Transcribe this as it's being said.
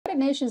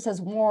Nations has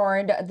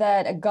warned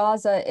that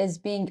Gaza is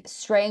being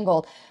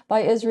strangled by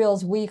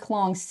Israel's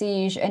week-long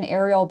siege and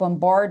aerial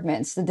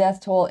bombardments. The death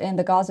toll in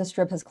the Gaza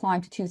Strip has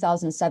climbed to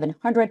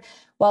 2,700,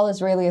 while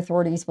Israeli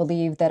authorities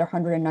believe that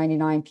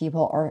 199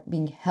 people are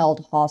being held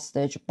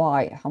hostage by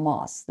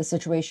Hamas. The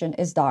situation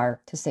is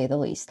dire, to say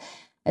the least,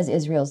 as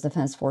Israel's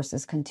defense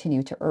forces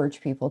continue to urge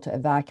people to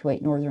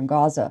evacuate northern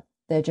Gaza.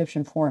 The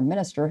Egyptian foreign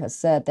minister has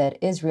said that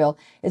Israel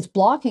is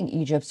blocking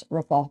Egypt's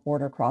Rafah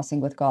border crossing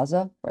with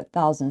Gaza, where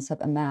thousands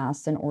have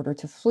amassed in order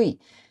to flee.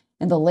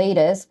 In the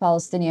latest,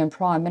 Palestinian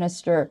Prime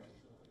Minister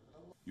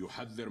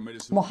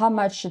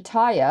Mohammed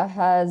Shataya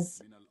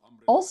has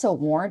also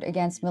warned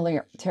against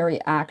military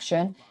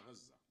action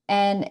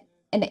and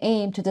an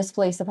aim to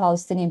displace the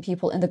Palestinian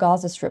people in the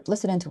Gaza Strip.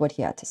 Listen into what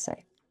he had to say.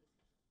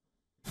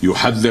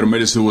 يحذر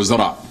مجلس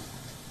الوزراء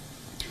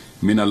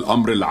من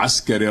الأمر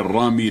العسكري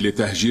الرامي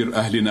لتهجير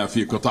أهلنا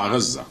في قطاع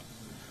غزة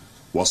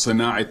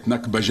وصناعة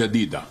نكبة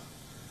جديدة،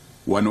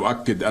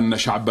 ونؤكد أن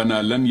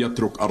شعبنا لن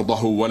يترك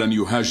أرضه ولن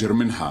يهاجر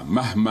منها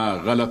مهما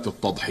غلت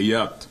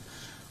التضحيات،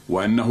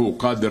 وأنه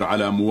قادر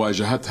على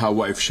مواجهتها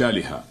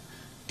وإفشالها،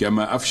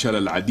 كما أفشل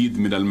العديد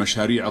من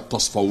المشاريع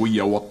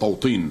التصفوية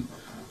والتوطين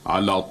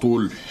على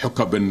طول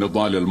حقب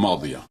النضال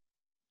الماضية.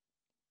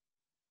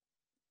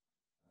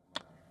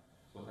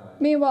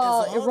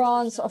 Meanwhile,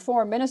 Iran's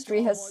foreign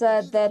ministry has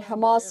said that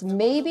Hamas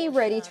may be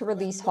ready to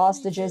release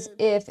hostages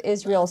if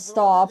Israel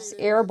stops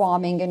air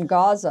bombing in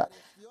Gaza.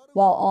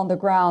 While on the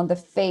ground, the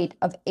fate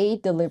of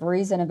aid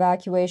deliveries and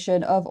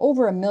evacuation of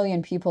over 1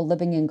 million people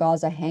living in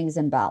Gaza hangs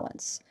in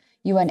balance.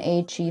 UN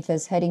aid chief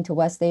is heading to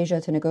West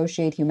Asia to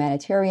negotiate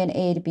humanitarian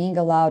aid being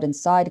allowed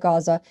inside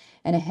Gaza,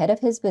 and ahead of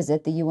his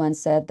visit, the UN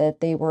said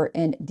that they were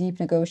in deep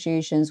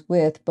negotiations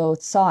with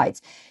both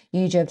sides.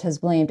 Egypt has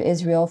blamed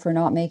Israel for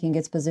not making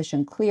its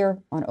position clear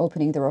on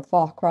opening the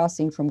Rafah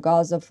crossing from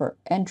Gaza for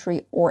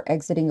entry or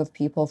exiting of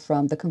people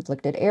from the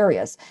conflicted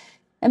areas.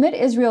 Amid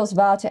Israel's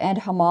vow to end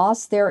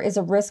Hamas, there is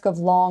a risk of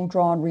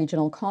long-drawn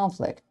regional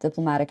conflict.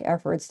 Diplomatic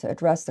efforts to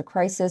address the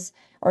crisis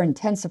are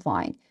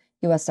intensifying.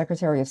 U.S.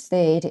 Secretary of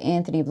State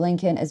Anthony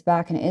Blinken is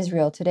back in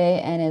Israel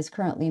today and is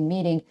currently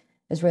meeting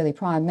Israeli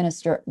Prime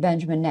Minister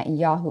Benjamin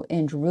Netanyahu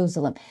in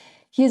Jerusalem.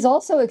 He is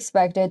also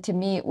expected to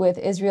meet with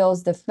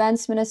Israel's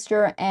defense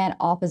minister and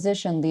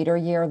opposition leader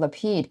Yair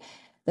Lapid.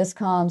 This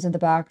comes in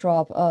the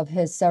backdrop of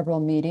his several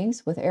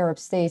meetings with Arab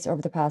states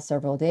over the past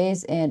several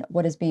days in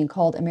what is being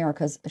called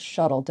America's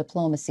shuttle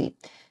diplomacy.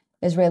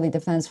 Israeli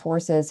defense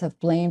forces have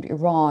blamed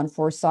Iran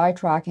for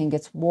sidetracking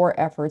its war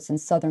efforts in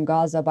southern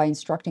Gaza by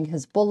instructing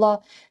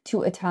Hezbollah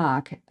to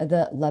attack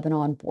the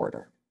Lebanon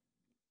border.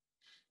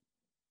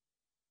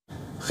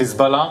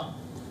 חיזבאללה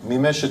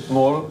מימש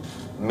אתמול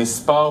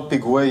מספר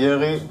פיגועי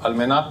ירי על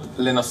מנת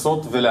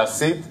לנסות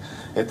ולהסיט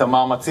את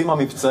המאמצים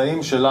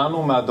המבצעיים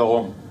שלנו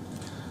מהדרום.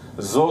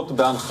 זאת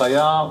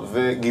בהנחיה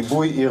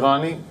וגיבוי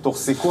איראני תוך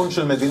סיכון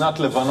של מדינת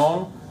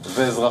לבנון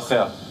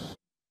ואזרחיה.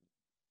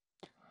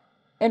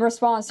 In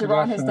response,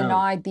 Iran has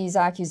denied these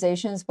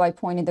accusations by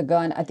pointing the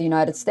gun at the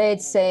United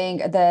States, saying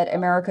that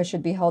America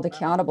should be held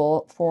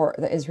accountable for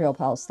the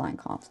Israel-Palestine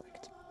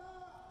conflict.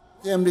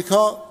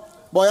 امریکا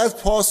باید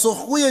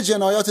پاسخگوی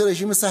جنایات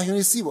رژیم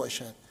صهیونیستی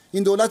باشد.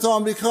 این دولت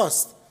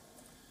آمریکاست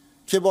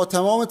که با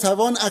تمام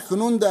توان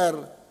اکنون در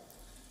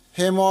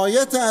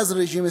حمایت از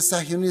رژیم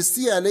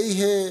صهیونیستی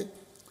علیه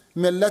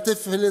ملت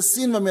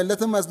فلسطین و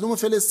ملت مظلوم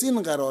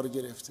فلسطین قرار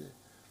گرفته.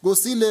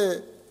 گسیل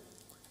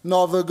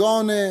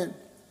ناوگان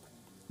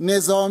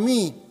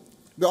نظامی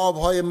به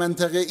آبهای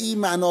منطقه‌ای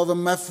معنا و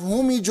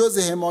مفهومی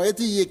جز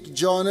حمایت یک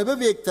جانبه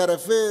و یک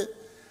طرفه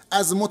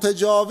از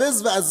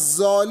متجاوز و از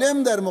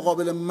ظالم در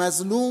مقابل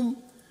مظلوم.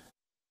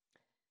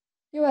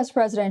 U.S.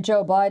 President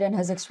Joe Biden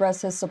has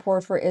expressed his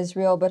support for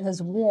Israel, but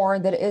has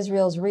warned that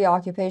Israel's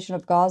reoccupation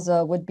of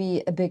Gaza would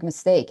be a big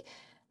mistake.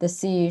 The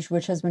siege,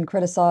 which has been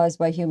criticized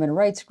by human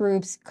rights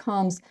groups,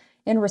 comes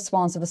in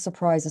response of a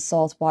surprise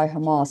assault by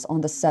Hamas on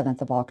the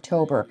 7th of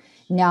October.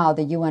 Now,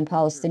 the UN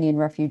Palestinian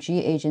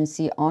Refugee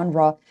Agency,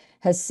 UNRWA,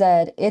 has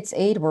said its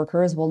aid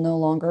workers will no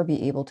longer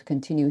be able to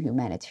continue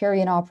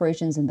humanitarian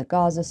operations in the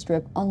Gaza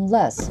Strip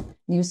unless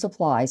new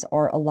supplies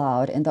are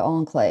allowed in the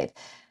enclave.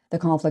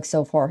 The conflict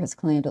so far has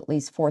claimed at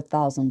least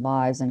 4,000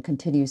 lives and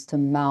continues to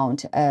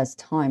mount as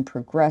time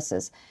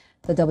progresses.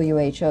 The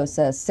WHO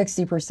says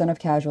 60% of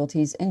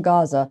casualties in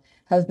Gaza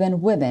have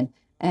been women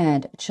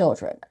and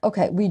children.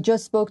 Okay, we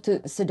just spoke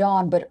to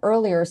Sidan, but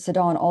earlier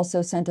Sidan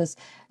also sent us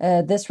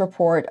this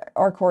report.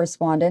 Our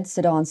correspondent,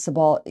 Sidan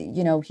Sabal,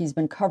 he's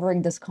been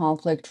covering this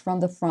conflict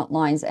from the front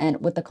lines, and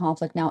with the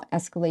conflict now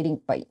escalating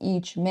by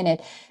each minute,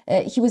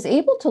 he was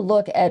able to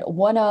look at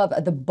one of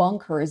the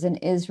bunkers in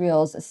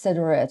Israel's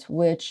Sderot,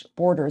 which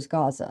borders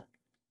Gaza.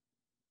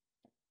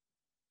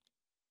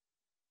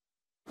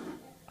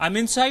 I'm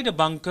inside a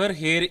bunker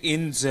here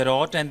in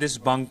Sderot, and this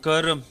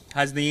bunker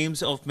has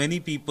names of many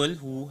people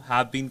who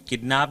have been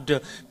kidnapped,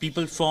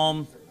 people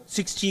from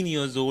 16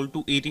 years old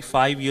to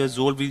 85 years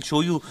old. We'll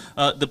show you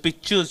the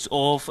pictures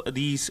of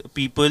these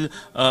people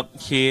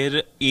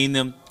here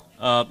in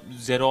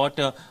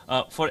Sderot.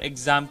 For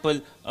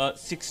example, a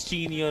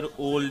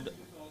 16-year-old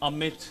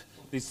Amit,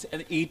 this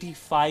an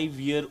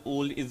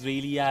 85-year-old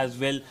Israeli as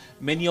well,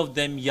 many of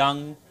them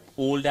young,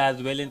 old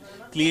as well, and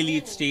clearly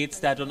it states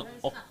that on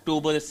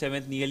October the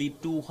 7th, nearly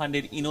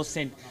 200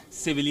 innocent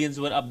civilians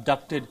were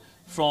abducted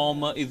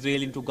from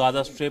Israel into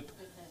Gaza Strip.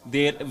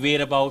 Their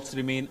whereabouts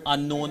remain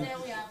unknown.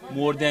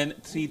 More than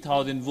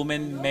 3,000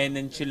 women, men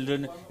and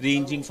children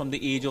ranging from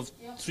the age of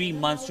 3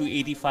 months to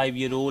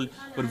 85-year-old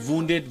were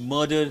wounded,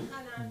 murdered,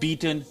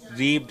 beaten,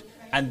 raped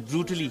and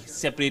brutally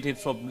separated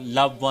from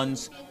loved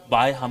ones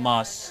by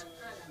Hamas.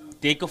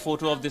 Take a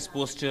photo of this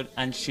poster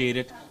and share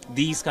it.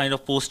 These kind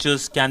of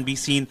posters can be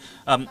seen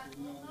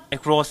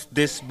across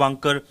this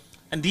bunker,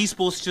 and these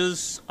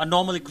posters are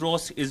normal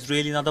across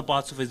Israel, in other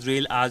parts of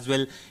Israel as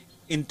well.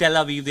 In Tel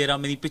Aviv, there are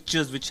many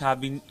pictures which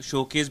have been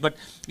showcased, but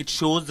it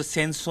shows the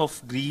sense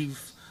of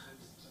grief.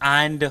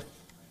 And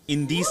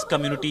in these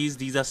communities,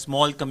 these are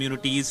small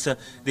communities,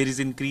 there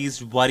is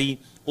increased worry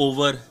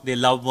over their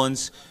loved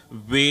ones,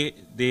 where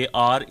they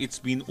are. It's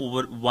been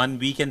over 1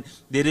 week, and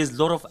there is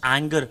a lot of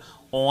anger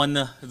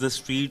on the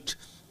street,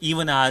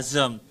 even as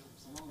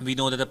we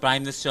know that the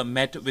Prime Minister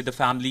met with the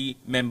family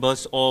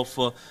members of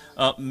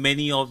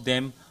many of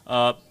them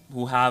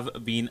who have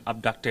been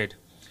abducted.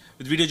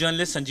 With video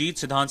journalist Sanjeet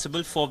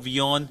Siddhansable for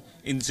WION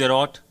in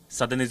Sderot,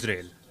 Southern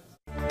Israel.